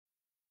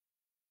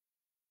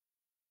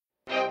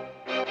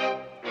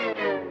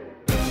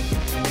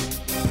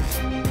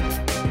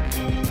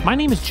My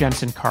name is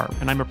Jensen Karp,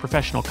 and I'm a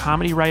professional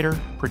comedy writer,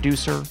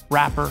 producer,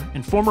 rapper,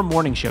 and former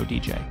morning show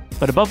DJ.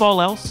 But above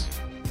all else,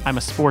 I'm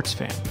a sports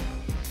fan.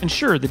 And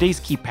sure, the days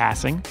keep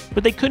passing,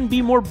 but they couldn't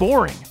be more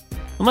boring.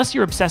 Unless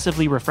you're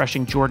obsessively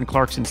refreshing Jordan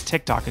Clarkson's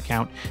TikTok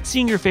account,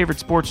 seeing your favorite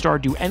sports star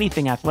do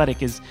anything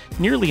athletic is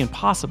nearly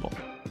impossible.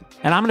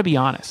 And I'm going to be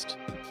honest,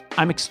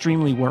 I'm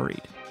extremely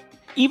worried.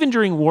 Even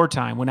during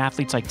wartime, when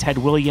athletes like Ted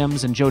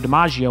Williams and Joe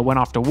DiMaggio went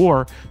off to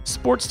war,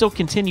 sports still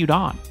continued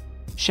on.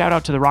 Shout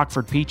out to the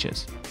Rockford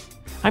Peaches.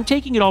 I'm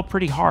taking it all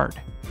pretty hard.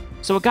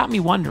 So it got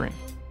me wondering,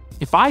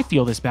 if I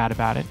feel this bad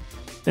about it,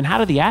 then how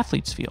do the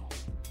athletes feel?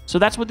 So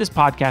that's what this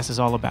podcast is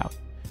all about.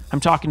 I'm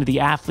talking to the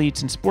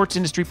athletes and sports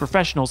industry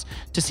professionals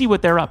to see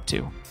what they're up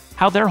to,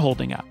 how they're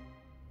holding up.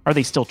 Are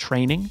they still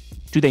training?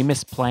 Do they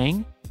miss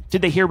playing?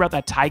 Did they hear about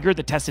that tiger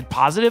that tested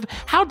positive?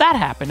 How'd that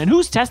happen? And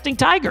who's testing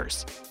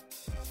tigers?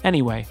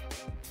 Anyway,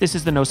 this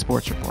is the No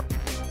Sports Report.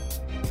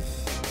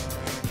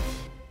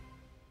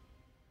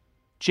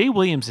 Jay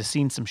Williams has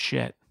seen some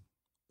shit.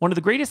 One of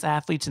the greatest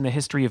athletes in the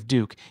history of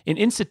Duke, an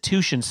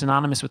institution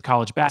synonymous with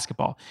college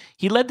basketball,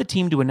 he led the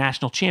team to a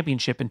national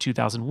championship in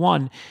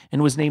 2001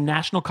 and was named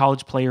National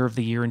College Player of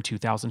the Year in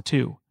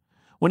 2002.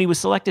 When he was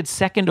selected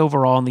second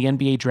overall in the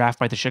NBA draft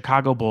by the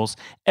Chicago Bulls,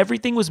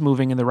 everything was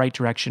moving in the right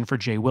direction for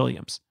Jay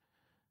Williams.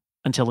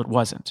 Until it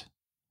wasn't.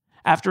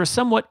 After a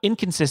somewhat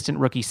inconsistent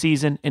rookie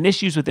season and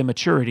issues with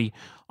immaturity,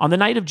 on the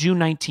night of June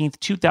 19,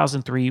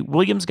 2003,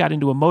 Williams got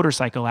into a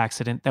motorcycle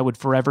accident that would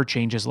forever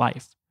change his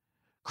life.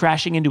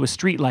 Crashing into a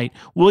streetlight,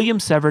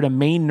 Williams severed a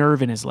main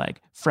nerve in his leg,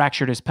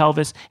 fractured his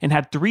pelvis, and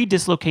had 3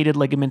 dislocated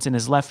ligaments in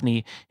his left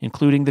knee,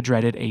 including the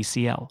dreaded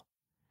ACL.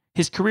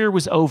 His career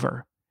was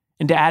over,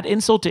 and to add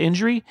insult to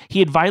injury, he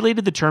had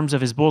violated the terms of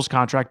his Bulls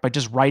contract by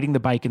just riding the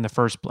bike in the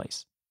first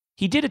place.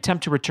 He did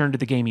attempt to return to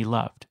the game he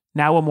loved,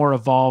 now a more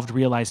evolved,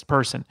 realized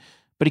person,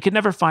 but he could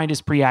never find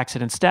his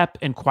pre-accident step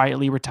and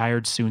quietly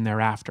retired soon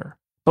thereafter.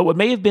 But what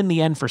may have been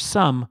the end for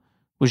some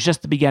was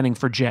just the beginning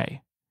for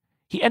Jay.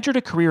 He entered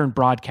a career in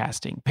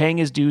broadcasting, paying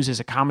his dues as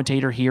a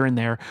commentator here and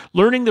there,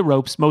 learning the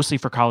ropes mostly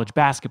for college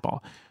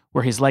basketball,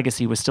 where his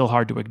legacy was still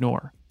hard to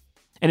ignore.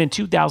 And in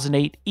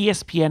 2008,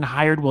 ESPN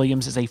hired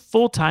Williams as a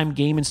full-time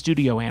game and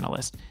studio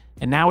analyst,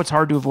 and now it's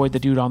hard to avoid the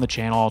dude on the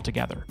channel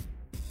altogether.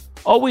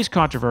 Always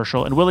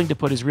controversial and willing to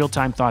put his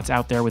real-time thoughts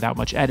out there without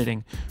much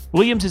editing,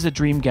 Williams is a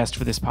dream guest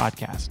for this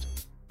podcast.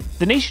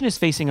 The nation is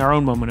facing our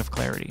own moment of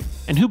clarity,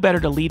 and who better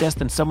to lead us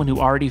than someone who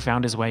already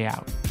found his way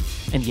out?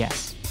 And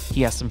yes,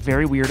 he has some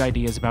very weird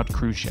ideas about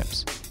cruise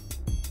ships.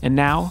 And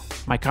now,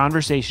 my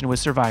conversation with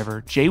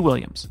survivor Jay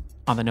Williams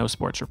on the No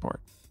Sports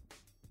Report.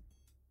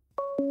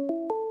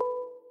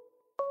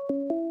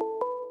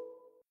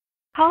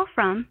 Call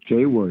from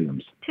Jay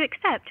Williams. To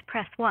accept,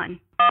 press 1.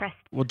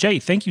 Well, Jay,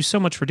 thank you so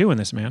much for doing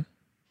this, man.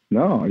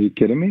 No, are you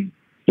kidding me?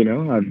 You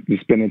know, I've been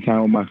spending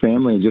time with my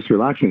family and just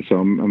relaxing, so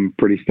I'm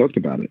pretty stoked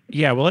about it.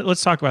 Yeah, well,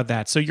 let's talk about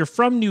that. So you're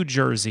from New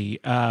Jersey,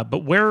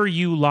 but where are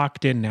you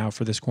locked in now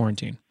for this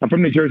quarantine? I'm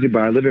from New Jersey,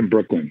 but I live in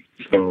Brooklyn.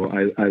 So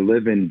I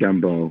live in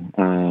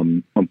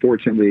Dumbo.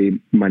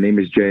 Unfortunately, my name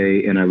is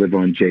Jay, and I live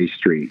on Jay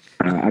Street.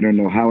 I don't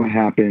know how it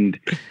happened,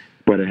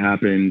 but it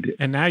happened.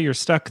 And now you're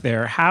stuck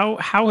there. How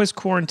has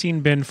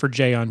quarantine been for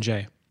Jay on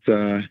Jay?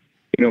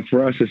 You know,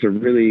 for us, it's a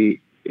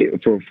really,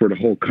 for the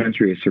whole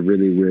country, it's a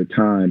really weird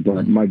time.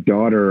 But my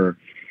daughter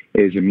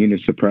is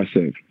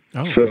immunosuppressive.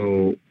 Oh.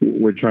 So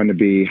we're trying to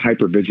be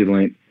hyper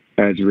vigilant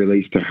as it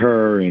relates to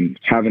her, and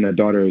having a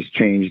daughter has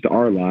changed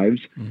our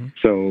lives. Mm-hmm.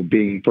 So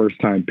being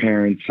first-time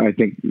parents, I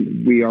think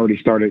we were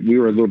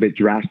a little bit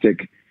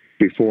drastic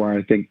before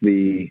I think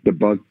the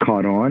bug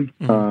caught on.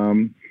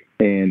 Mm-hmm.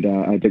 And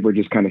I think we're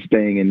just kind of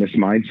staying in this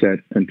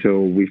mindset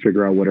until we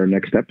figure out what our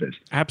next step is.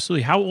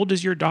 Absolutely. How old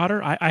is your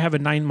daughter? I have a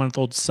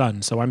 9-month-old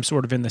son, so I'm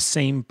sort of in the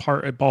same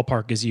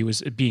ballpark as you,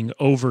 as being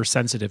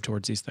oversensitive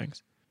towards these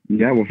things.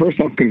 Yeah, well, first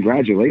off,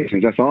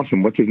 congratulations. That's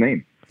awesome. What's his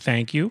name?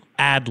 Thank you.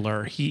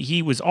 Adler.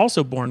 He was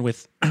also born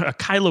with a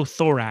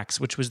chylothorax,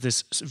 which was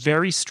this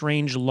very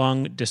strange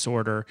lung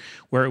disorder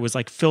where it was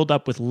like filled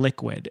up with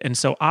liquid. And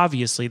so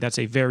obviously that's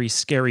a very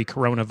scary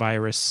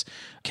coronavirus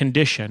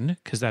condition,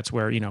 because that's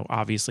where, you know,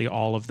 obviously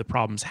all of the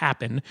problems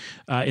happen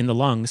in the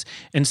lungs.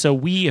 And so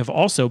we have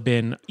also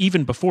been,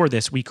 even before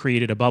this, we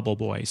created a bubble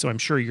boy. So I'm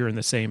sure you're in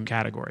the same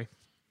category.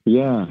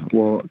 Yeah,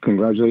 well,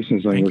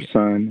 congratulations on your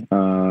son.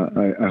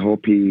 I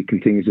hope he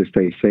continues to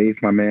stay safe,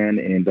 my man.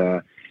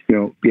 And,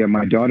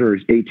 my daughter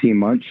is 18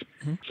 months,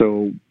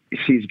 so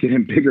she's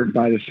getting bigger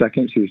by the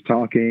second. She's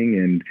talking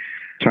and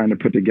trying to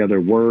put together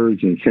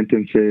words and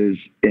sentences.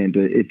 And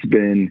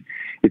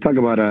you talk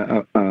about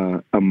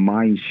a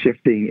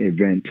mind-shifting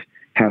event,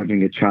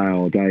 having a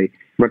child. I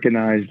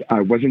recognized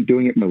I wasn't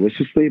doing it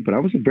maliciously, but I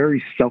was a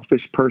very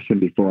selfish person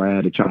before I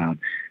had a child.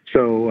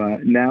 So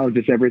now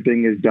just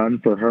everything is done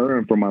for her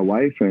and for my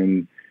wife,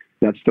 and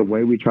that's the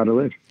way we try to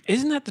live.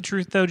 Isn't that the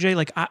truth, though, Jay?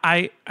 Like,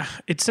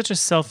 it's such a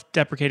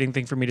self-deprecating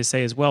thing for me to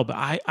say as well, but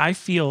I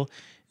feel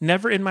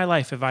never in my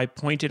life have I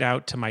pointed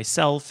out to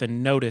myself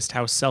and noticed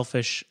how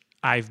selfish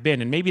I've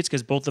been. And maybe it's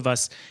because both of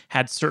us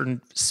had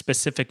certain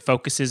specific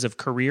focuses of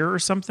career or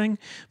something.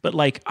 But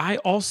like,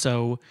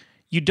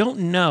 you don't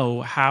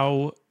know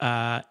how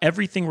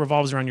everything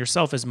revolves around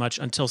yourself as much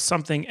until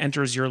something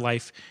enters your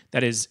life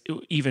that is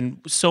even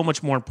so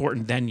much more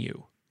important than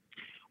you.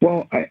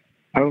 Well, I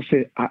will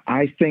say,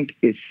 I think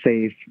it's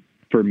safe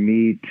for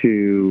me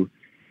to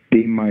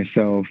be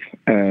myself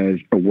as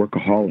a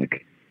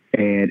workaholic.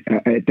 And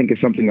I think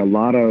it's something a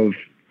lot of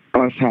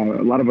us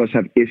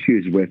have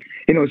issues with.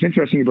 It's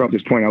interesting you brought up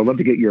this point. I would love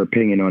to get your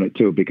opinion on it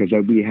too, because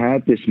we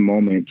had this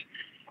moment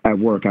at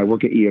work. I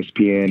work at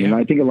ESPN, and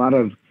I think a lot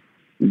of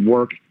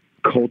work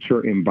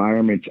culture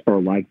environments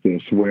are like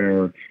this,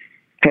 where,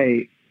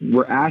 hey,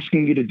 we're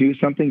asking you to do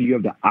something. You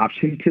have the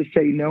option to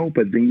say no,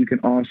 but then you can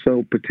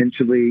also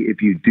potentially,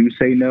 if you do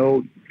say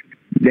no,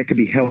 that could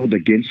be held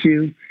against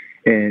you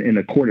in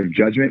a court of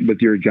judgment with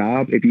your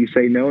job if you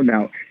say no.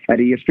 Now, at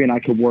ESPN, I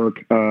could work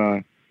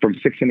from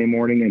 6 in the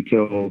morning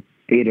until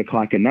 8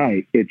 o'clock at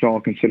night. It's all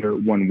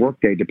considered one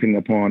workday, depending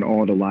upon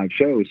all the live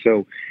shows.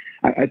 So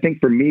I think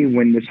for me,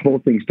 when this whole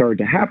thing started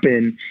to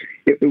happen,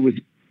 it was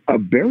a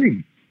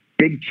very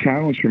big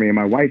challenge for me. And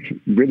my wife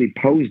really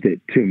posed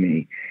it to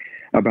me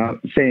about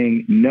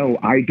saying, no,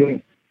 I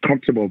don't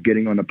comfortable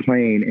getting on a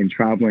plane and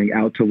traveling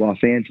out to Los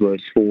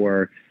Angeles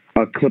for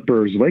a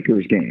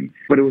Clippers-Lakers game.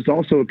 But it was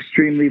also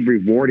extremely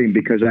rewarding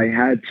because I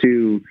had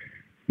to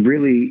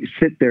really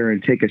sit there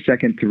and take a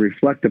second to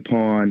reflect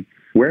upon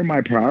where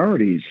my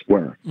priorities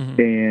were.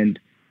 Mm-hmm. And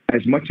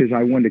as much as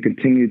I wanted to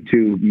continue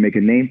to make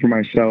a name for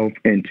myself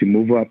and to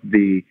move up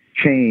the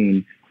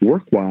chain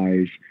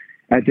work-wise,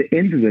 at the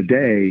end of the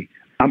day,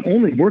 I'm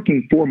only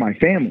working for my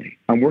family.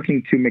 I'm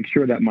working to make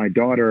sure that my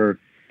daughter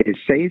is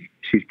safe,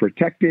 she's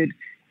protected,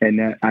 and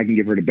that I can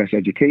give her the best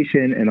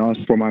education, and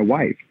also for my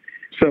wife.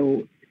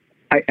 So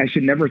I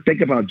should never think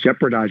about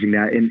jeopardizing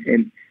that.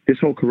 And this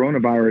whole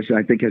coronavirus,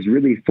 I think, has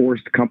really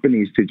forced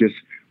companies to just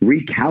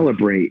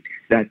recalibrate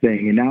that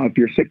thing. And now if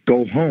you're sick,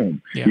 go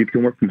home. Yeah. You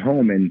can work from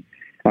home, and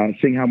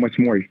seeing how much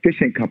more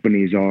efficient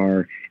companies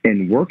are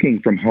in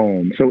working from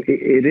home. So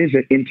it is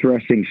an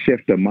interesting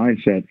shift of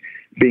mindset,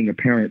 being a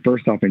parent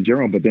first off in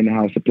general, but then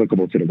how it's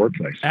applicable to the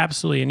workplace.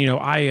 Absolutely.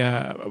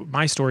 And,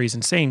 my story is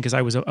insane because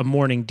I was a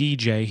morning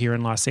DJ here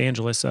in Los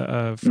Angeles for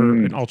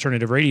an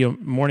alternative radio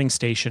morning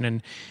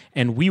station.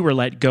 And we were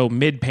let go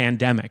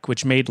mid-pandemic,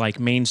 which made like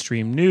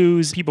mainstream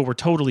news. People were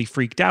totally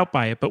freaked out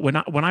by it. But when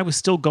I was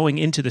still going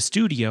into the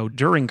studio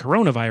during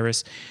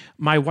coronavirus,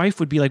 my wife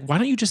would be like, why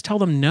don't you just tell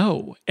them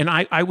no? And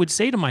I would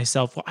say to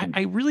myself, well,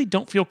 I really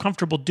don't feel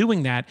comfortable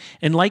doing that.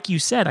 And like you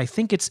said, I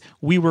think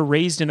we were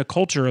raised in a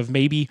culture of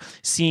maybe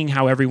seeing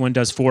how everyone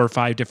does 4 or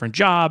 5 different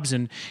jobs.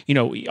 And,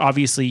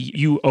 obviously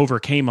you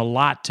overcame a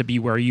lot to be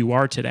where you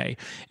are today.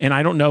 And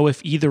I don't know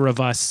if either of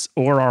us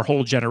or our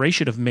whole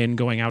generation of men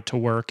going out to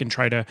work and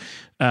try to,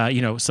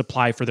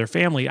 supply for their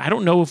family, I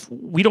don't know if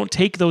we don't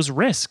take those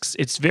risks.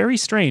 It's very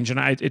strange. And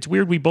it's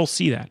weird we both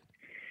see that.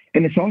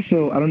 And it's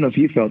also, I don't know if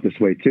you felt this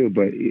way too,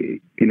 but,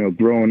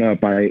 growing up,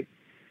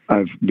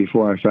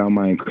 before I found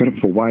my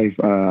incredible wife,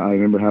 I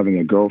remember having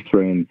a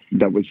girlfriend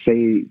that would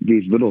say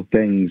these little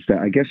things that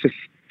I guess just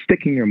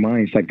stick in your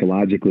mind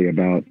psychologically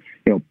about,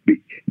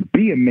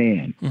 be a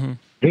man. Mm-hmm.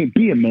 Hey,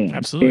 be a man.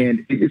 Absolutely.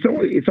 And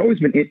it's always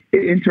been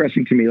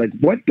interesting to me, like,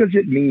 what does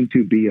it mean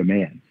to be a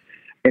man?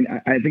 And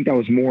I think that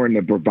was more in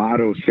the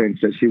bravado sense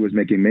that she was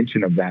making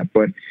mention of that.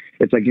 But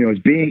it's like, it's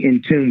being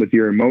in tune with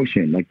your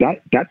emotion. Like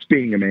that's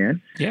being a man.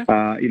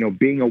 Yeah.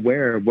 Being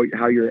aware of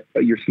how your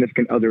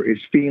significant other is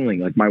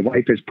feeling. Like my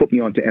wife has put me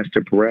on to Esther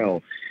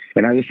Perel,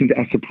 and I listen to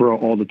Esther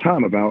Perel all the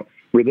time about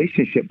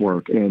relationship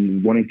work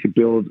and wanting to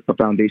build a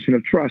foundation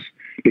of trust,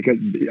 because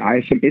I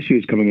had some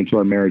issues coming into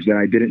our marriage that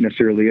I didn't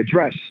necessarily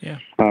address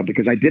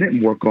because I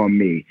didn't work on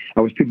me.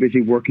 I was too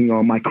busy working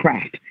on my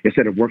craft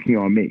instead of working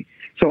on me.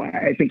 So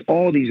I think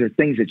all these are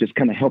things that just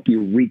kind of help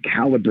you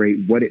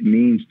recalibrate what it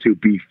means to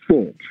be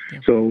full. Yeah.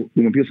 So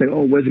when people say,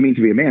 oh, what does it mean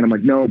to be a man? I'm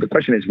like, no, the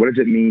question is, what does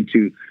it mean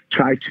to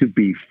try to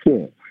be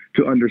full?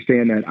 To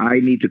understand that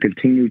I need to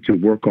continue to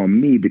work on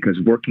me, because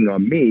working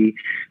on me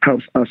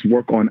helps us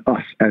work on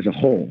us as a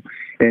whole.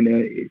 And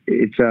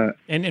it's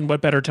and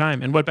what better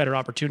time and what better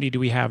opportunity do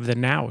we have than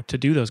now to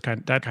do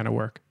that kind of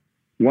work?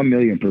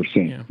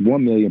 1,000,000%. Yeah.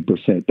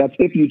 1,000,000%. That's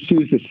if you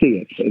choose to see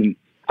it. And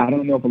I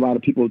don't know if a lot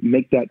of people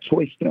make that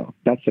choice, though.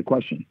 That's the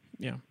question.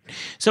 Yeah.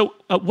 So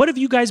what have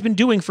you guys been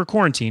doing for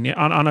quarantine?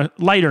 On a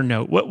lighter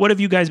note, what have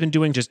you guys been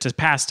doing just to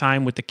pass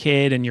time with the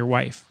kid and your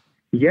wife?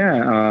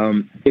 Yeah.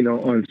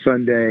 On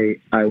Sunday,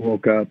 I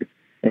woke up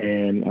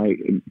and I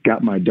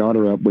got my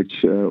daughter up,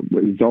 which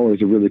is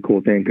always a really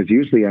cool thing, because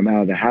usually I'm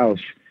out of the house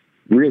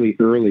really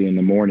early in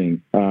the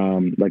morning,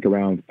 like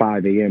around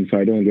 5 a.m. So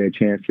I don't get a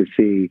chance to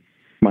see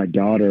my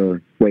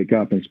daughter wake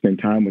up and spend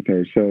time with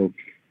her. So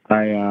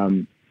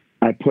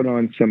I put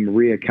on some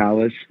Maria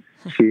Callas.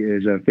 She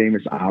is a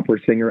famous opera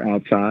singer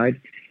outside.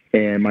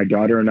 And my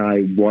daughter and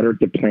I watered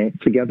the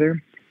plant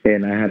together.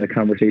 And I had a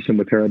conversation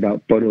with her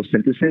about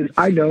photosynthesis.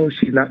 I know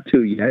she's not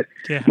 2 yet,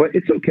 but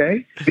it's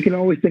okay. We can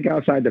always think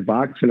outside the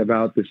box and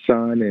about the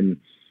sun. And,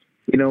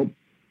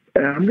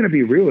 And I'm going to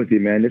be real with you,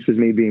 man. This is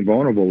me being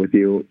vulnerable with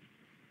you.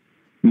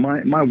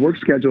 My work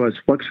schedule has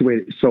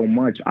fluctuated so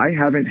much. I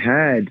haven't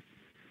had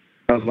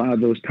a lot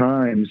of those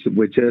times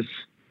with just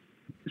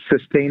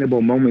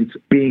sustainable moments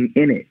being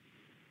in it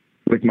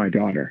with my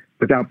daughter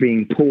without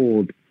being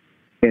pulled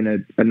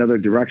in another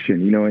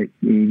direction. You know,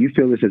 you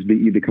feel this as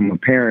you become a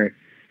parent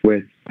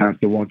with, I have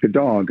to walk the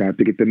dog, I have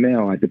to get the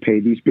mail, I have to pay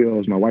these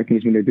bills, my wife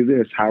needs me to do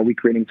this. How are we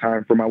creating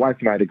time for my wife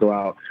and I to go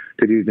out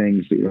to do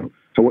things? You know,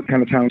 so what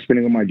kind of time I'm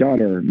spending with my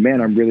daughter?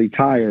 Man, I'm really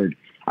tired.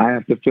 I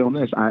have to film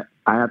this. I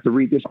have to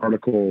read this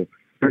article.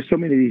 There's so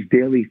many of these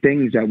daily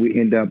things that we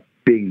end up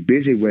being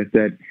busy with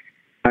that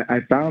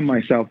I found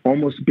myself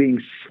almost being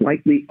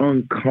slightly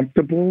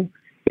uncomfortable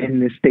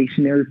in this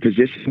stationary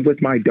position with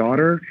my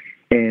daughter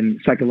and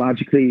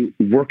psychologically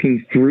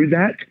working through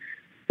that.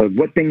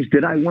 What things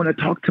did I want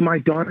to talk to my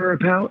daughter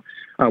about?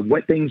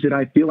 What things did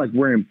I feel like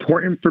were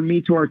important for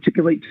me to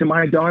articulate to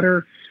my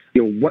daughter?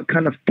 You know, what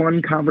kind of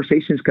fun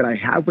conversations could I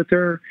have with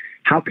her?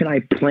 How can I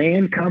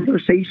plan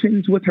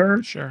conversations with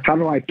her? Sure. How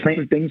do I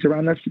plan things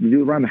around us to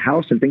do around the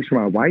house and things for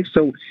my wife?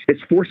 So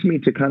it's forced me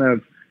to kind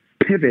of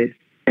pivot,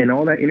 and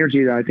all that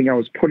energy that I think I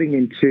was putting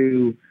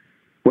into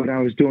what I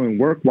was doing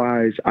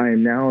work-wise, I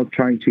am now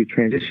trying to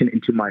transition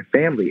into my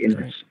family. And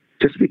it's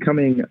just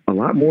becoming a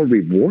lot more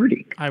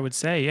rewarding. I would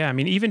say, yeah. I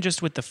mean, even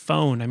just with the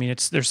phone, I mean,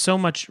 there's so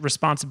much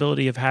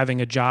responsibility of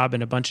having a job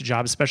and a bunch of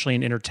jobs, especially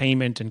in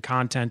entertainment and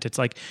content. It's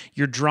like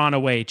you're drawn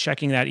away,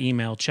 checking that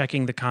email,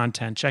 checking the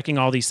content, checking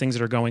all these things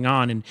that are going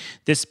on. And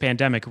this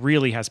pandemic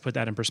really has put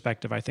that in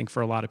perspective, I think,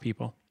 for a lot of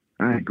people.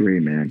 I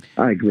agree, man.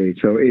 I agree.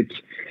 So it's,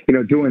 you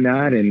know, doing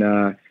that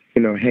and,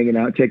 you know, hanging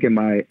out, taking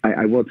I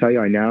will tell you,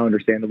 I now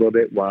understand a little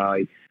bit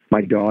why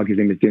my dog, his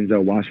name is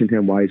Denzel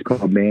Washington, why he's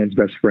called man's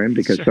best friend,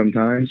 because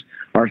sometimes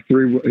our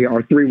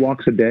three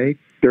walks a day,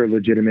 they're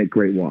legitimate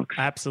great walks.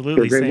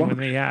 Absolutely. Same with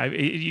me. Yeah.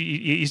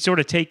 You sort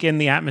of take in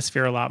the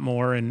atmosphere a lot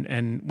more.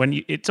 And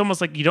when it's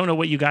almost like you don't know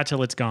what you got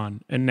till it's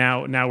gone. And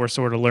now we're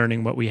sort of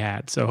learning what we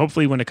had. So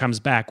hopefully when it comes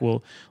back,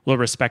 we'll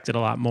respect it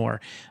a lot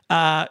more.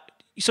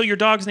 So your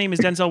dog's name is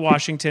Denzel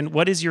Washington.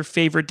 What is your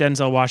favorite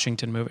Denzel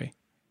Washington movie?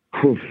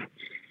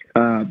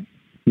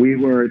 We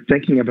were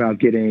thinking about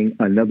getting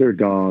another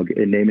dog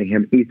and naming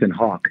him Ethan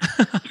Hawke.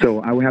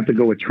 So I would have to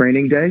go with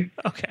Training Day.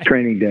 Okay.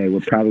 Training Day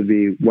would probably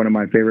be one of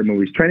my favorite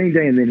movies. Training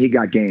Day, and then He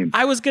Got Game.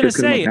 I was going to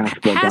say,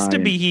 it has to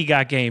be He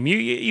Got Game.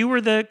 You were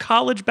the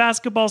college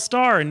basketball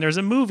star, and there's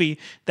a movie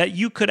that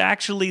you could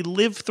actually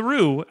live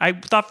through. I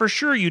thought for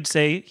sure you'd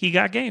say He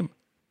Got Game.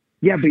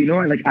 Yeah, but you know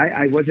what? Like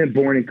I wasn't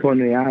born in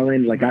Coney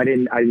Island. Like I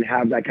didn't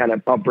have that kind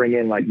of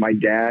upbringing. Like my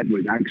dad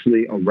was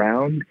actually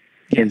around.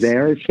 Yes. And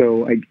there,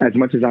 so as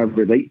much as I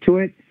relate to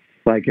it,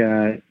 like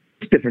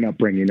it's different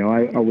upbringing. You know,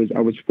 I was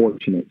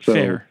fortunate. So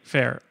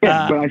fair.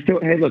 Yeah, but I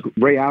still, hey, look,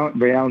 Ray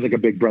Allen's like a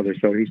big brother,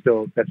 so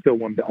that's still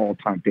one of the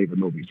all-time favorite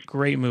movies.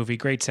 Great movie,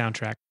 great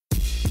soundtrack.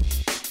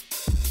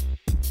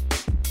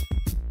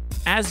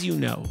 As you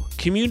know,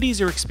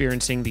 communities are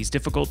experiencing these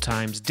difficult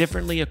times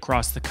differently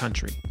across the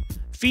country.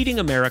 Feeding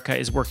America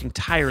is working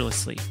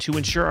tirelessly to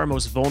ensure our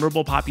most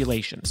vulnerable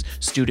populations,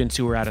 students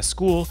who are out of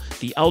school,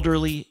 the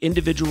elderly,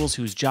 individuals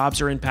whose jobs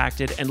are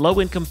impacted, and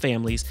low-income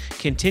families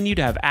continue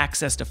to have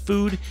access to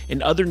food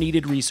and other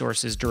needed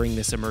resources during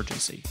this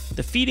emergency.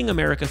 The Feeding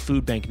America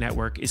Food Bank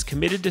Network is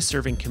committed to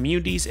serving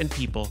communities and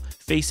people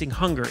facing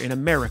hunger in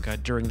America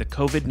during the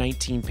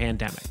COVID-19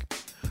 pandemic.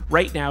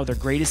 Right now, their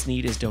greatest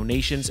need is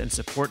donations and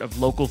support of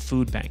local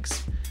food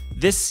banks.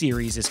 This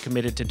series is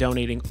committed to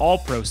donating all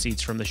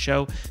proceeds from the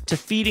show to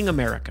Feeding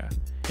America,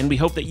 and we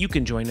hope that you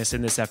can join us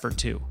in this effort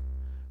too.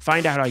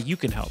 Find out how you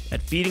can help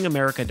at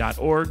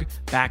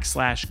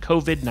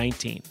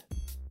feedingamerica.org/COVID-19.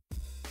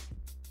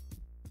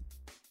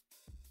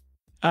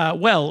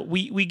 Well,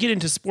 we get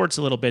into sports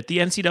a little bit. The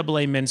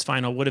NCAA men's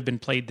final would have been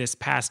played this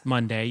past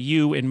Monday.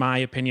 You, in my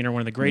opinion, are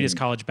one of the greatest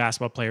college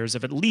basketball players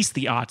of at least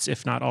the aughts,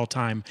 if not all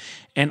time.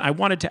 And I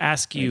wanted to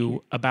ask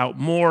you about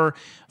more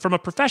from a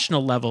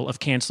professional level of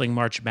canceling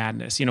March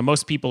Madness. You know,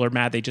 most people are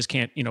mad they just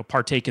can't,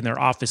 partake in their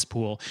office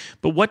pool.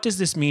 But what does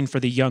this mean for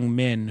the young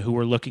men who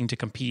are looking to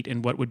compete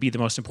in what would be the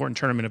most important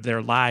tournament of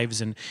their lives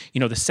and,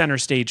 the center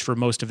stage for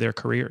most of their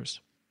careers?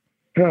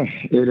 I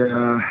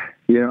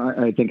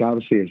think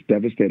obviously it's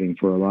devastating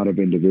for a lot of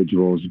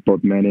individuals,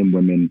 both men and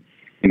women.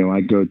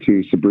 I go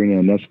to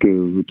Sabrina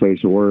Ionescu, who plays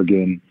for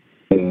Oregon,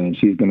 and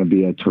she's going to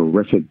be a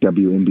terrific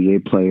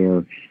WNBA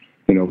player,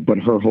 but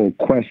her whole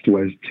quest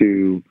was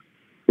to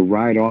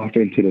ride off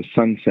into the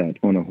sunset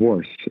on a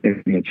horse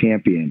and a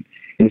champion.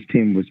 This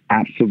team was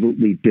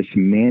absolutely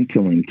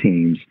dismantling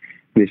teams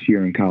this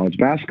year in college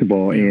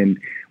basketball. And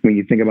when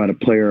you think about a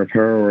player of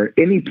her or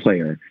any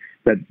player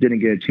that didn't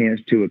get a chance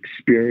to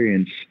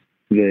experience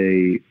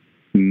the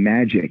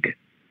magic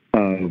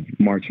of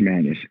March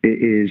Madness,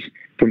 it is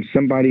from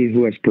somebody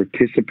who has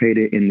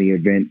participated in the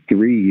event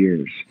 3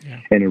 years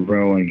in a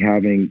row and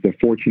having the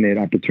fortunate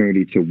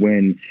opportunity to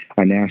win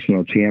a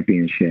national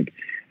championship.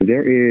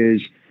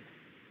 It's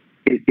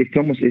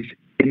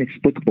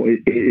inexplicable.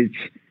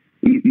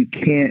 You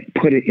can't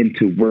put it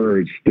into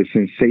words. The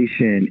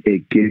sensation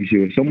it gives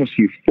you, it's almost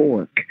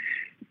euphoric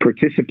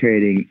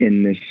participating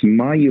in this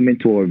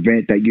monumental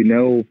event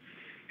that,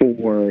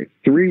 for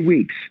 3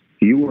 weeks,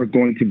 you are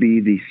going to be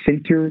the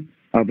center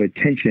of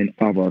attention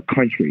of our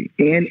country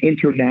and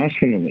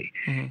internationally.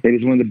 Mm-hmm. It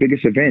is one of the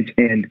biggest events,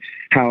 and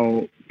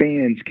how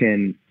fans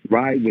can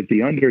ride with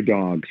the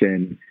underdogs,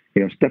 and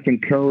Stephen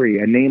Curry,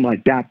 a name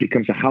like that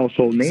becomes a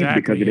household name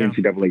because of the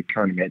NCAA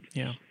tournament.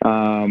 Yeah.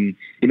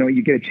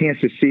 You get a chance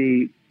to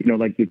see,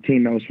 like the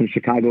team that was from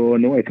Chicago,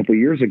 Illinois a couple of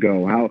years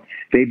ago, how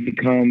they've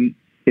become,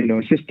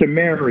 Sister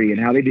Mary, and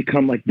how they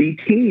become like the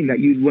team that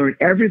you learn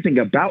everything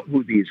about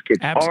who these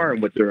kids are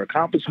and what their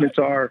accomplishments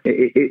are.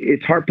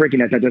 It's heartbreaking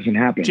that doesn't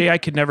happen. Jay, I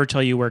could never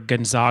tell you where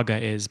Gonzaga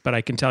is, but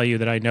I can tell you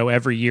that I know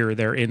every year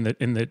they're in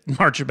the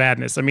March of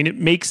Madness. I mean, it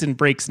makes and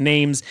breaks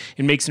names,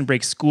 it makes and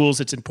breaks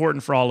schools. It's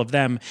important for all of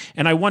them.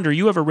 And I wonder,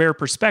 you have a rare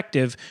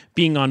perspective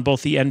being on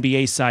both the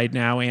NBA side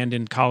now and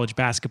in college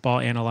basketball,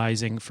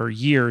 analyzing for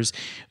years.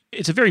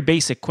 It's a very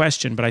basic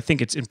question, but I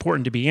think it's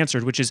important to be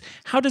answered, which is,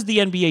 how does the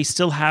NBA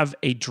still have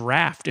a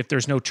draft if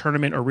there's no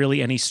tournament or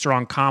really any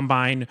strong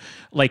combine,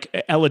 like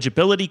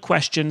eligibility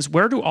questions?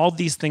 Where do all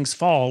these things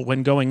fall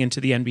when going into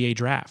the NBA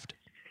draft?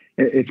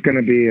 It's going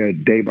to be a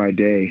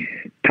day-by-day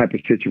type of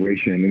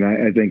situation. And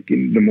I think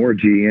the more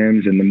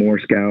GMs and the more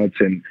scouts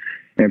and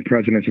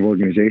presidents of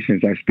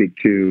organizations I speak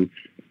to,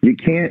 you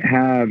can't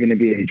have an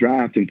NBA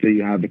draft until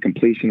you have the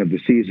completion of the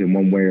season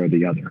one way or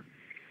the other.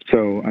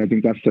 So I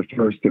think that's the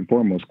first and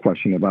foremost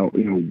question about,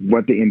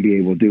 what the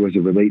NBA will do as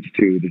it relates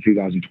to the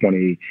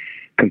 2020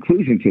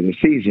 conclusion to the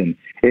season.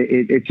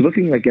 It's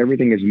looking like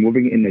everything is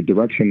moving in the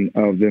direction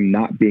of them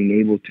not being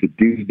able to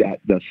do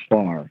that thus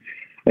far,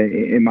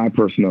 in my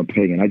personal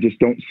opinion. I just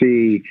don't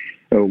see,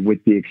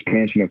 with the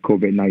expansion of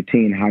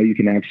COVID-19, how you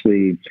can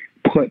actually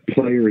put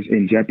players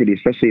in jeopardy,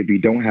 especially if you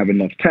don't have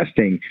enough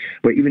testing.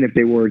 But even if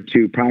they were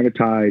to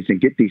privatize and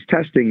get these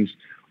testings,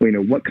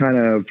 what kind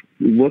of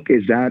look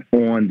is that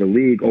on the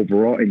league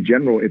overall in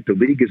general if the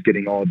league is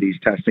getting all of these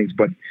testings,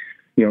 but,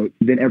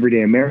 then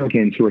everyday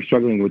Americans who are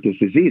struggling with this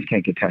disease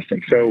can't get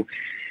testing. So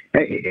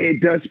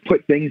it does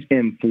put things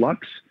in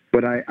flux.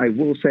 But I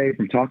will say,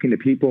 from talking to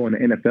people on the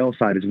NFL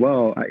side as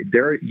well,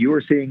 you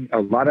are seeing a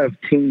lot of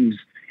teams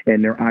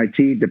and their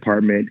IT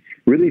department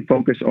really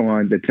focus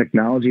on the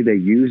technology they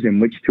use in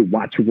which to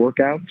watch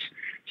workouts.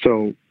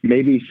 So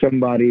maybe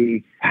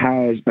somebody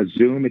has a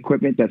Zoom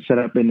equipment that's set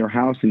up in their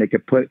house, and they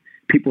could put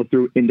people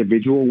through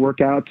individual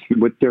workouts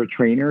with their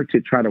trainer to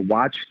try to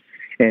watch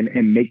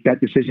and make that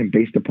decision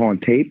based upon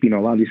tape. A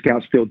lot of these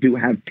scouts still do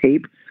have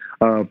tape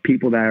of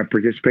people that have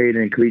participated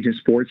in collegiate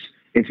sports,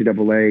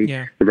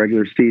 NCAA, the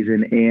regular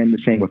season, and the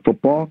same with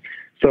football.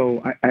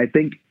 So I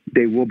think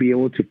they will be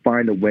able to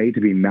find a way to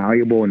be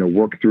malleable and to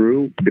work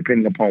through,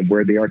 depending upon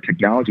where they are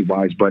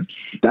technology-wise. But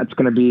that's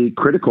going to be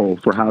critical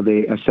for how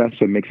they assess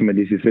and make some of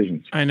these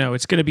decisions. I know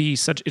it's going to be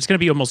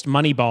almost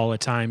Moneyball at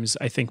times,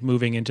 I think,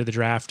 moving into the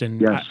draft.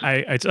 And yes.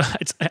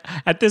 It's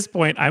at this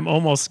point, I'm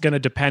almost going to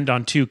depend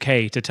on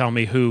 2K to tell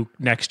me who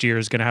next year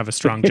is going to have a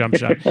strong jump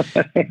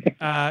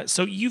shot.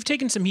 So you've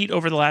taken some heat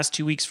over the last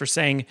 2 weeks for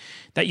saying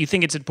that you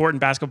think it's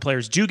important basketball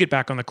players do get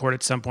back on the court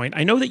at some point.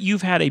 I know that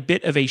you've had a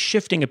bit of a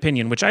shifting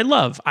opinion, which I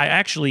love.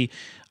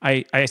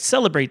 I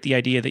celebrate the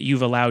idea that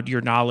you've allowed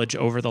your knowledge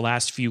over the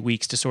last few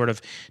weeks to sort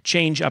of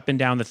change up and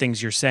down the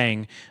things you're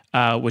saying,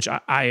 which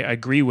I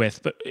agree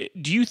with. But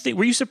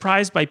were you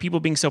surprised by people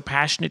being so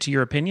passionate to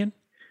your opinion?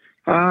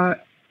 I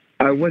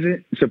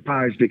wasn't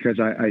surprised, because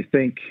I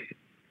think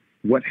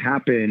what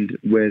happened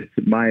with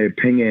my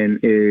opinion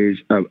is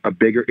a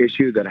bigger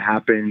issue that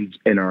happens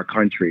in our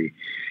country.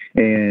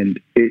 And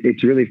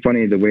it's really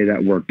funny the way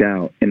that worked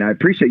out. And I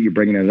appreciate you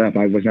bringing it up.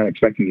 I was not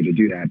expecting you to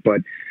do that.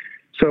 But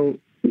so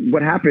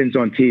what happens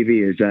on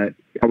TV is that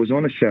I was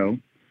on a show.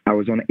 I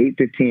was on at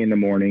 8:15 in the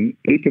morning,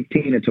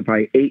 8:15 until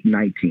probably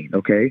 8:19,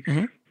 okay?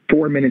 Mm-hmm.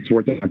 4 minutes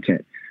worth of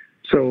content.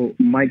 So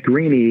Mike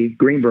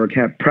Greenberg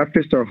had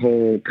prefaced our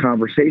whole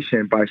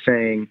conversation by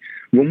saying,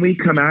 when we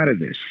come out of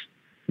this,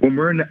 when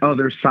we're on the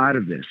other side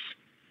of this,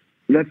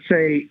 let's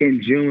say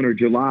in June or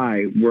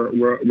July,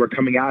 we're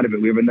coming out of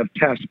it. We have enough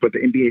tests, but the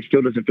NBA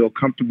still doesn't feel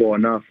comfortable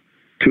enough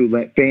to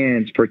let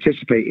fans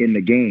participate in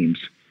the games.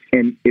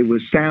 And it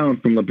was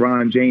sound from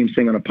LeBron James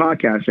saying on a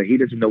podcast that he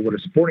doesn't know what a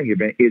sporting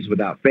event is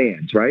without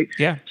fans, right?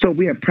 Yeah. So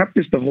we have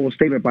prefaced the whole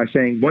statement by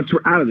saying, once we're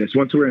out of this,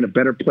 once we're in a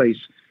better place,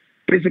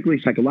 physically,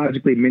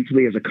 psychologically,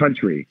 mentally as a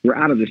country, we're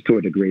out of this to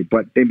a degree,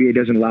 but the NBA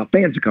doesn't allow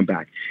fans to come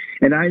back.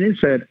 And I then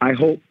said, I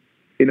hope,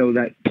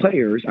 that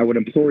players, I would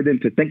implore them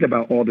to think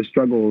about all the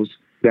struggles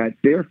that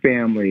their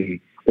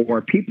family or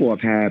people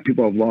have had.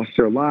 People have lost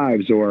their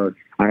lives, or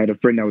I had a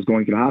friend that was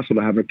going to the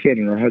hospital to have a kid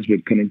and her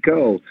husband couldn't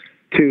go.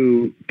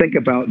 To think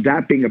about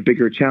that being a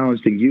bigger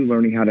challenge than you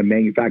learning how to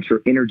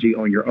manufacture energy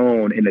on your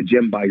own in a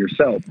gym by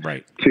yourself,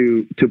 right?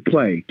 To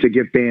play, to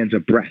give fans a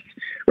breath,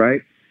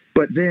 right?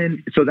 But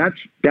then, so that's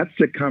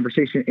the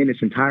conversation in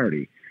its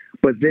entirety.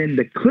 But then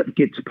the clip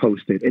gets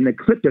posted, and the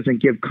clip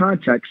doesn't give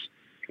context.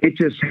 It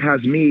just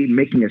has me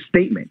making a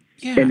statement.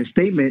 Yeah. And the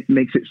statement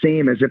makes it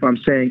seem as if I'm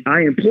saying,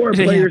 I implore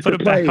players put to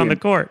it play back on the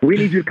court. We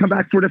need you to come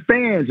back for the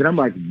fans. And I'm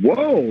like,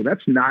 whoa,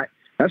 that's not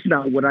That's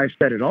not what I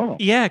said at all.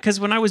 Yeah, because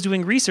when I was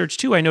doing research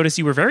too, I noticed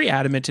you were very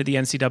adamant to the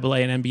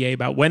NCAA and NBA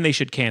about when they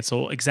should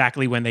cancel,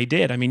 exactly when they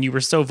did. I mean, you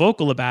were so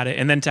vocal about it.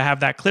 And then to have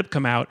that clip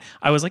come out,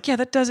 I was like, yeah,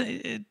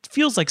 it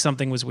feels like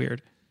something was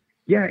weird.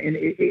 Yeah, and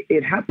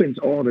it happens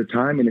all the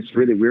time, and it's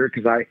really weird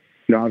because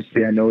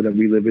obviously I know that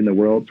we live in the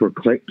world for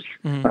clicks,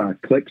 and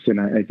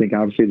I think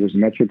obviously there's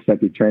metrics that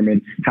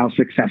determine how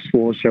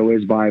successful a show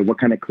is by what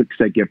kind of clicks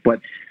they get. But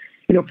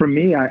for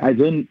me, I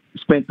then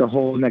spent the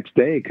whole next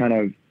day kind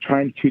of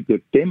trying to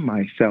defend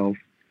myself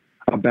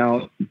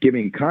about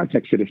giving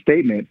context to the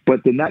statement,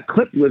 but then that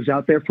clip lives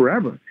out there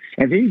forever.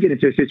 And then you get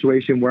into a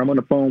situation where I'm on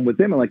the phone with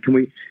them and like,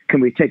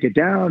 can we take it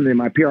down? And then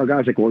my PR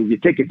guy's like, well, you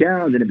take it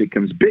down, then it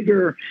becomes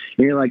bigger.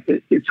 And you're like,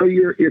 so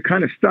you're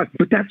kind of stuck.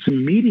 But that's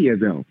media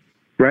though,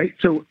 right?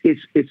 So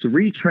it's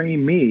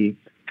retrained me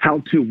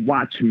how to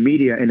watch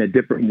media in a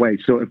different way.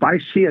 So if I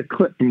see a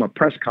clip from a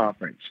press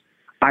conference,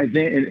 I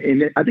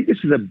think this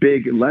is a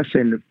big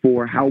lesson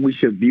for how we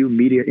should view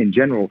media in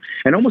general.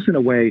 And almost in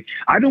a way,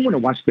 I don't want to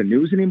watch the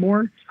news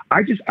anymore.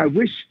 I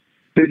wish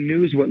the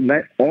news would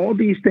let all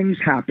these things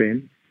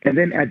happen. And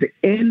then at the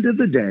end of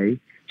the day,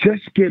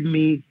 just give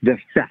me the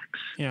facts.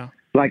 Yeah.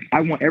 Like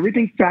I want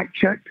everything fact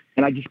checked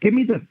and just give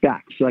me the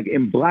facts, like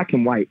in black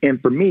and white.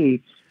 And for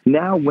me,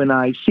 now when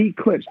I see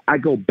clips, I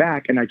go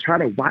back and I try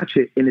to watch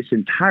it in its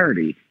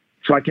entirety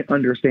so I can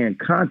understand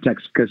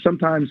context. Because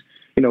sometimes,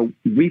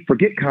 we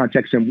forget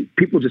context and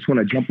people just want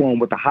to jump on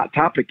what the hot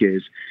topic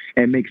is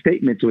and make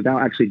statements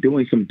without actually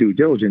doing some due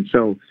diligence.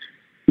 So,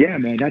 yeah,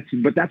 man,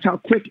 that's how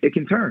quick it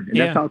can turn. And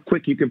that's how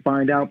quick you can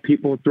find out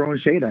people throwing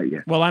shade at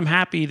you. Well, I'm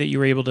happy that you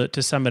were able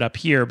to sum it up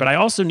here, but I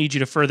also need you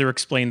to further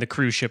explain the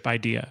cruise ship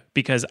idea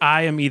because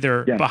I am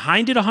either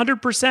behind it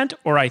 100%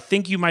 or I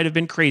think you might have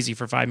been crazy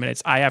for 5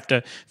 minutes. I have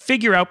to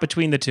figure out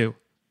between the two.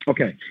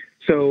 Okay.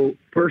 So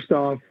first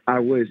off, I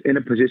was in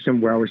a position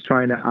where I was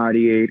trying to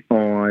ideate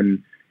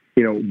on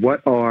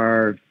what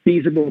are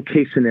feasible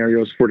case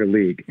scenarios for the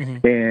league.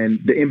 Mm-hmm. And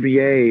the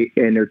NBA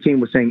and their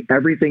team was saying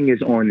everything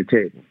is on the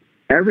table.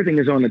 Everything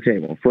is on the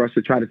table for us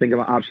to try to think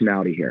about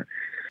optionality here.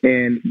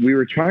 And we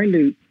were trying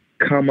to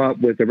come up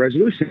with a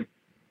resolution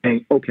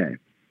saying, okay,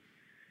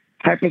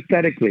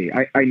 hypothetically,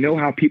 I know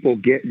how people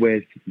get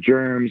with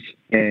germs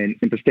and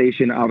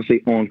infestation,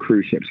 obviously on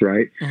cruise ships,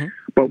 right? Mm-hmm.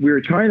 But we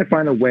were trying to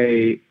find a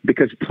way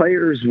because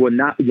players would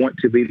not want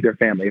to leave their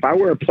family. If I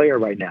were a player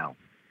right now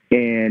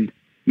and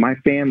my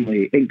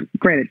family, and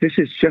granted, this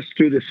is just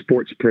through the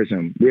sports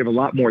prism. We have a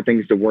lot more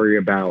things to worry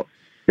about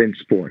than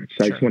sports.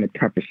 Sure. I just want to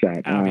preface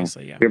that.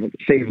 Obviously, We have to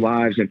save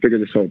lives and figure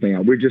this whole thing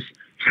out. We're just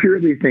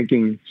purely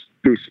thinking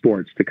through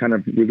sports to kind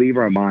of relieve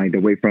our mind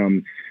away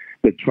from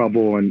the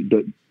trouble and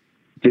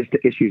just the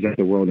issues that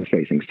the world is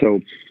facing.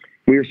 So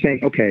we were saying,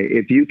 okay,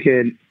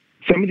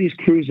 some of these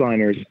cruise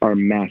liners are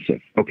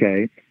massive,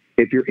 okay?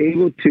 If you're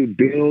able to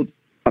build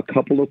a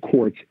couple of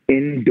courts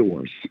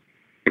indoors,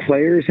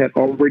 players had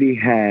already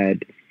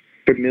had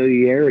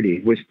familiarity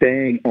with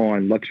staying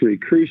on luxury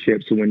cruise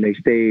ships when they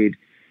stayed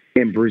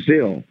in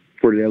Brazil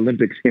for the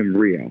Olympics in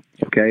Rio,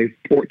 okay?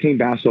 14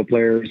 basketball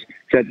players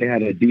said they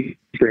had a deep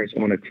experience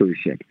on a cruise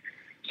ship.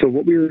 So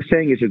what we were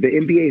saying is that the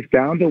NBA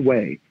found a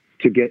way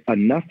to get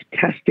enough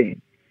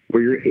testing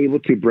where you're able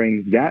to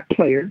bring that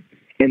player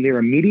and their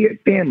immediate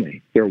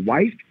family, their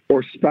wife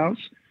or spouse,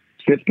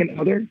 significant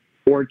other,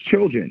 or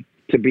children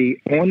to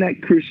be on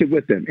that cruise ship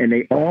with them, and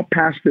they all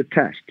pass the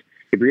test.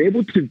 If you're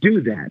able to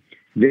do that,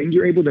 then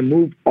you're able to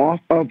move off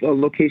of a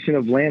location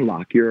of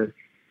landlock. You're,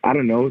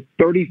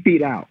 30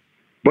 feet out,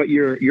 but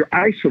you're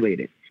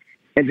isolated.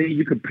 And then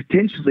you could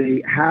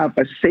potentially have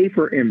a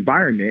safer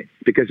environment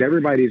because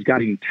everybody's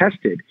getting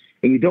tested,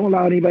 and you don't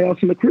allow anybody else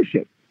on the cruise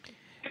ship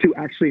to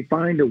actually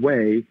find a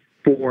way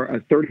for a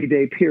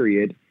 30-day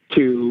period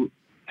to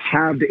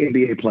have the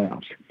NBA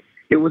playoffs.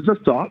 It was a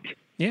thought.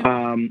 Yeah.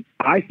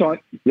 I thought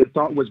the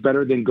thought was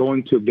better than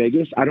going to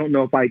Vegas. I don't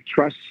know if I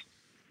trust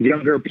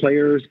younger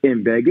players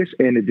in Vegas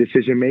and the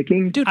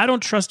decision-making. Dude, I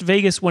don't trust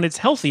Vegas when it's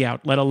healthy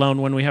out, let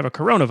alone when we have a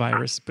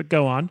coronavirus, but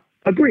go on.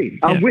 Agreed.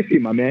 I'm with you,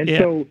 my man. Yeah.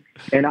 So,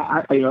 and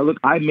look,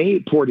 I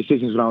made poor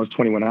decisions when I was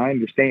 21. I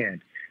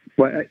understand.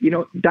 But,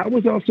 that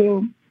was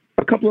also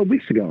a couple of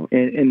weeks ago.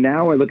 And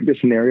now I look at the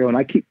scenario and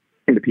I keep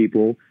saying to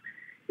people,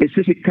 it's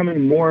just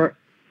becoming more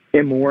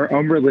and more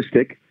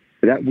unrealistic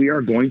that we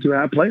are going to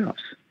have playoffs.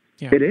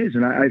 Yeah. It is.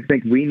 And I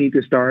think we need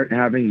to start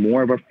having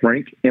more of a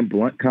frank and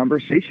blunt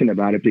conversation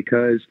about it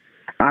because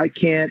I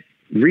can't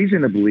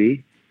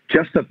reasonably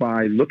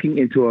justify looking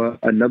into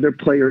another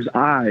player's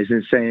eyes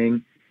and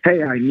saying,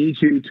 hey, I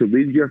need you to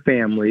leave your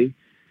family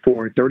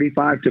for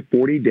 35 to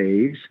 40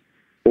 days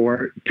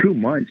or 2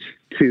 months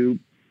to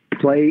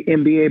play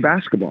NBA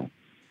basketball.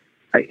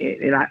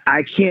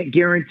 I can't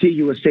guarantee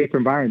you a safe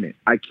environment.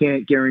 I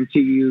can't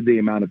guarantee you the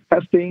amount of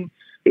testing.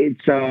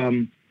 It's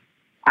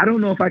I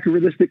don't know if I could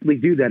realistically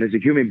do that as a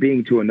human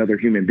being to another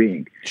human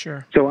being.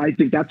 Sure. So I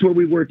think that's where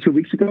we were 2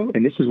 weeks ago,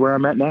 and this is where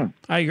I'm at now.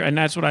 I agree. And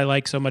that's what I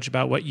like so much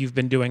about what you've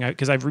been doing,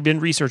 because I've been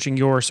researching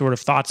your sort of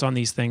thoughts on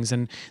these things,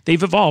 and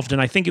they've evolved.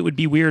 And I think it would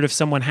be weird if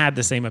someone had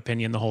the same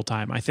opinion the whole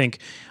time. I think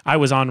I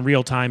was on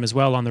Real Time as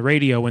well on the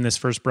radio when this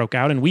first broke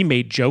out, and we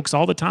made jokes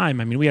all the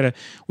time. I mean, we had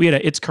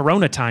a It's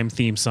Corona Time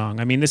theme song.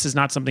 I mean, this is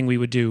not something we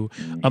would do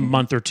a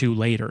month or two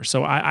later.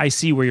 So I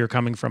see where you're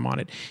coming from on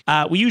it.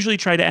 We usually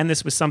try to end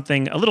this with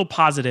something a little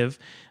positive.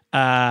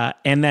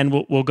 And then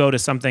we'll go to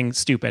something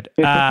stupid.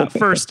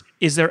 First,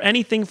 is there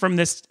anything from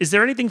this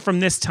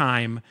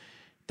time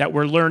that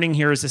we're learning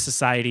here as a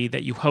society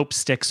that you hope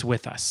sticks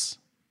with us?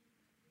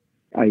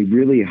 I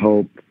really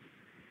hope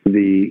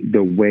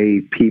the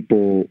way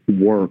people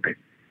work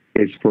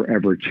is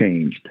forever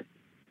changed.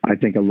 I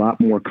think a lot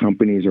more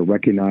companies are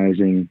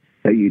recognizing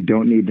that you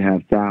don't need to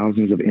have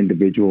thousands of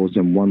individuals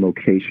in one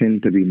location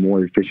to be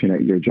more efficient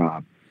at your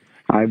job.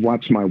 I've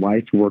watched my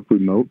wife work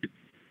remote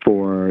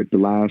for the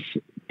last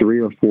 3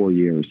 or 4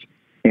 years,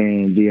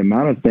 and the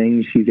amount of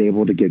things she's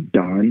able to get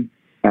done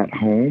at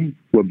home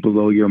would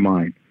blow your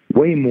mind.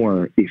 Way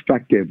more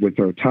effective with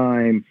her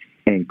time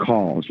and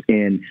calls.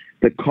 And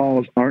the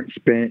calls aren't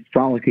spent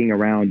frolicking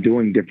around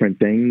doing different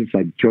things,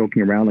 like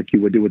joking around like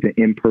you would do with an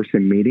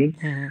in-person meeting.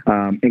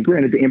 Mm-hmm. And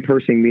granted, the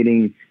in-person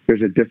meeting,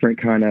 there's a different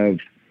kind of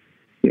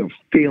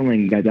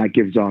feeling that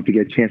gives off. You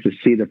get a chance to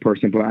see the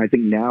person. But I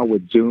think now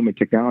with Zoom and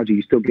technology,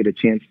 you still get a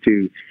chance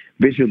to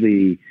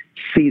visually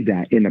see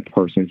that in a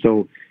person.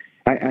 So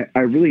I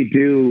really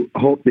do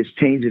hope this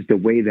changes the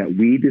way that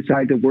we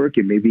decide to work.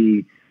 And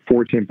maybe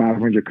Fortune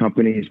 500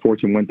 companies,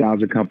 Fortune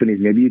 1000 companies,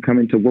 maybe you come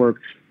into work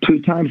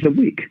 2 times a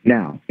week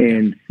now.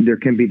 And there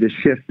can be the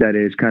shift that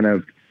is kind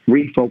of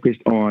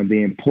refocused on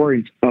the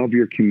importance of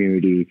your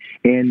community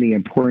and the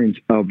importance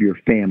of your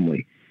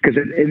family. Because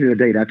at the end of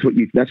the day,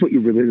 that's what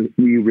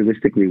you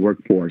realistically work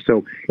for.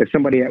 So if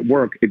somebody at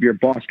work, if your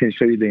boss can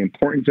show you the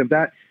importance of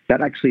that,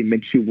 that actually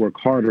makes you work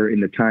harder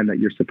in the time that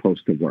you're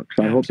supposed to work.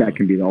 So I hope that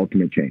can be the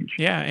ultimate change.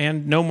 Yeah,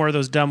 and no more of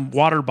those dumb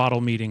water bottle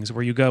meetings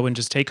where you go and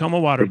just take home a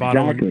water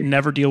bottle and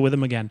never deal with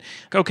them again.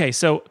 Okay,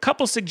 so a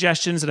couple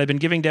suggestions that I've been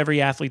giving to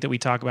every athlete that we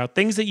talk about,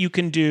 things that you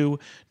can do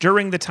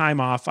during the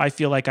time off. I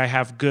feel like I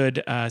have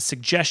good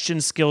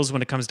suggestion skills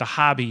when it comes to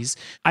hobbies.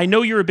 I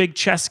know you're a big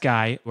chess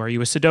guy. Or are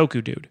you a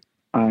Sudoku dude?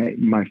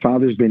 My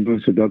father's been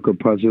doing Sudoku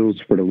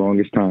puzzles for the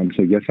longest time,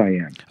 so yes, I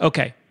am.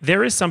 Okay,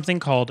 there is something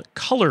called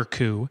Color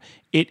Coup.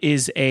 It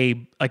is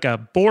like a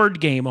board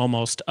game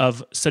almost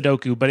of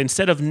Sudoku, but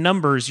instead of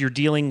numbers, you're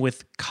dealing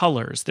with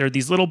colors. There are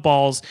these little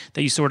balls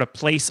that you sort of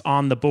place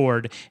on the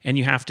board, and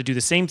you have to do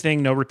the same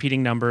thing, no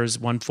repeating numbers,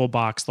 one full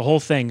box, the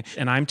whole thing.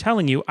 And I'm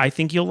telling you, I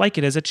think you'll like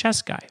it as a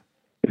chess guy.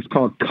 It's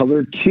called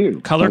Color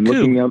Coup. Color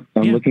Coup.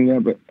 I'm looking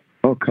up it.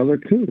 Oh, Color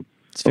Coup.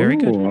 It's very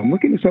good. I'm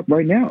looking this up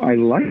right now. I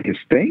like this.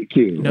 Thank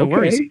you. No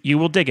worries. You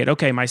will dig it.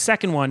 Okay, my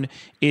second one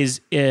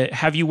is,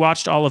 have you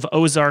watched all of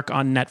Ozark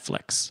on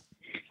Netflix?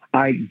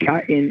 I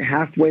got in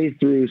halfway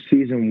through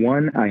season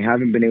 1. I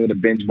haven't been able to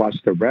binge watch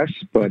the rest,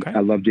 but okay.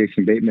 I love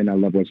Jason Bateman. I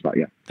love what's about.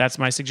 Yeah. That's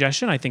my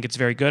suggestion. I think it's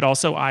very good.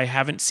 Also, I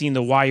haven't seen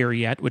The Wire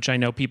yet, which I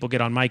know people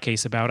get on my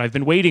case about. I've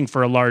been waiting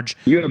for a large...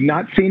 You have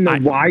not seen The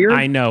Wire?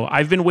 I know.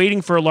 I've been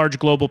waiting for a large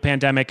global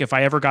pandemic. If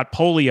I ever got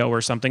polio or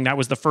something, that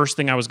was the first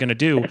thing I was going to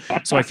do.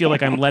 So I feel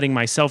like I'm letting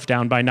myself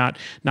down by not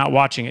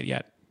watching it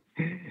yet.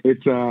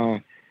 It's,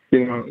 The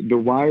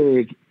Wire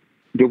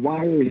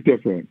is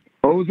different.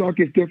 Ozark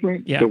is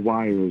different. Yeah. The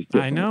Wire is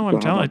different. I know. I'm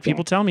telling you.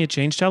 People tell me it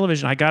changed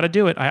television. I got to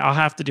do it. I'll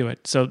have to do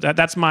it. So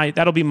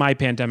that'll be my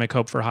pandemic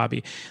hope for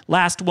hobby.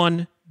 Last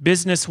one,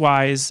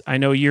 business-wise. I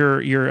know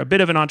you're a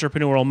bit of an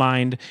entrepreneurial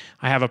mind.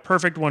 I have a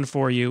perfect one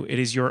for you. It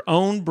is your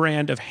own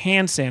brand of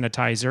hand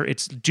sanitizer.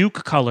 It's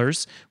Duke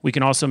Colors. We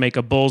can also make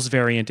a Bulls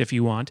variant if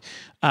you want.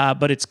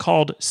 But it's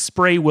called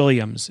Spray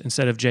Williams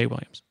instead of J.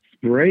 Williams.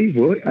 Spray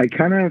Williams?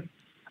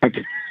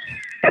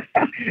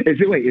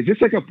 Is this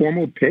like a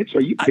formal pitch?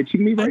 Are you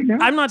pitching me right now?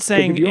 I'm not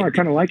saying... I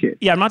kind of like it.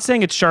 Yeah, I'm not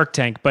saying it's Shark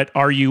Tank, but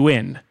are you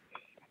in?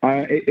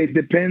 It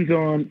depends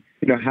on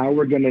how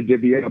we're going to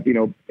divvy up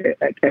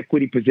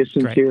equity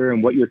positions here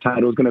and what your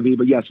title is going to be.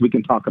 But yes, we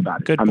can talk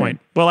about it. Good point.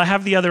 Well, I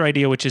have the other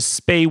idea, which is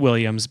Spay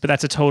Williams, but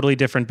that's a totally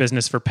different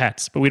business for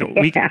pets. But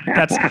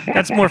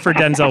that's more for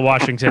Denzel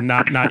Washington,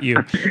 not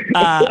you.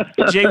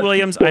 Jay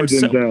Williams,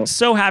 I'm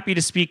so happy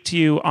to speak to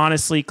you.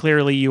 Honestly,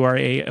 clearly, you are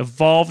a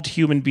evolved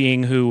human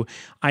being who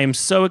I am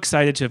so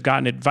excited to have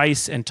gotten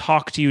advice and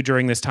talk to you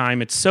during this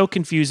time. It's so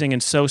confusing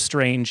and so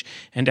strange,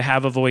 and to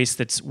have a voice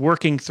that's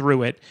working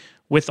through it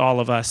with all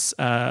of us,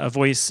 a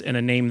voice and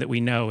a name that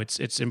we know.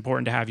 It's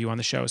important to have you on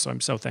the show, so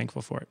I'm so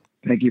thankful for it.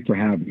 Thank you for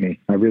having me.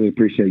 I really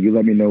appreciate it. You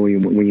let me know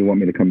when you want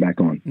me to come back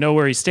on. No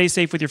worries. Stay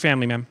safe with your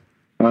family, man.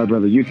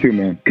 Brother, you too,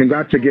 man.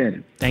 Congrats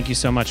again. Thank you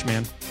so much,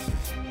 man.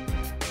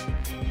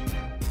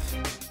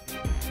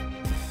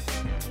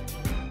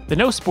 The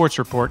No Sports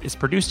Report is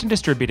produced and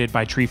distributed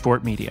by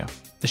Treefort Media.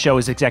 The show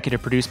is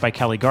executive produced by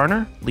Kelly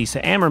Garner,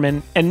 Lisa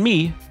Ammerman, and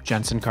me,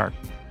 Jensen Karp.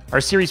 Our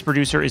series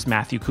producer is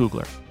Matthew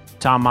Kugler.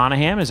 Tom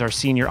Monahan is our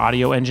senior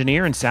audio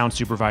engineer and sound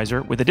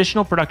supervisor, with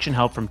additional production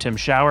help from Tim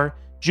Schauer,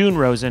 June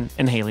Rosen,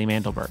 and Haley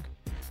Mandelberg,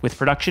 with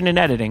production and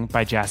editing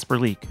by Jasper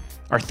Leak.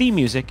 Our theme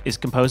music is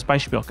composed by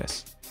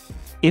Spilkus.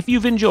 If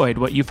you've enjoyed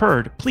what you've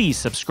heard, please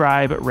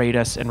subscribe, rate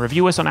us, and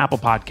review us on Apple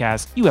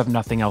Podcasts. You have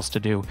nothing else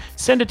to do.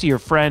 Send it to your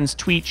friends,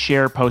 tweet,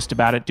 share, post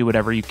about it, do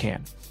whatever you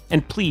can.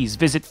 And please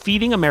visit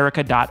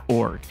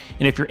feedingamerica.org.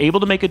 And if you're able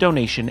to make a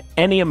donation,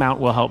 any amount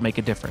will help make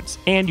a difference.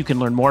 And you can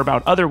learn more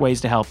about other ways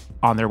to help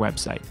on their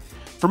website.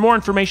 For more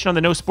information on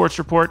the No Sports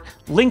Report,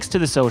 links to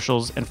the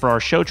socials, and for our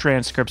show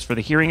transcripts for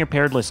the hearing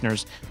impaired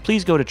listeners,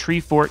 please go to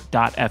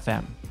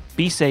treefort.fm.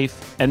 Be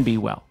safe and be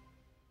well.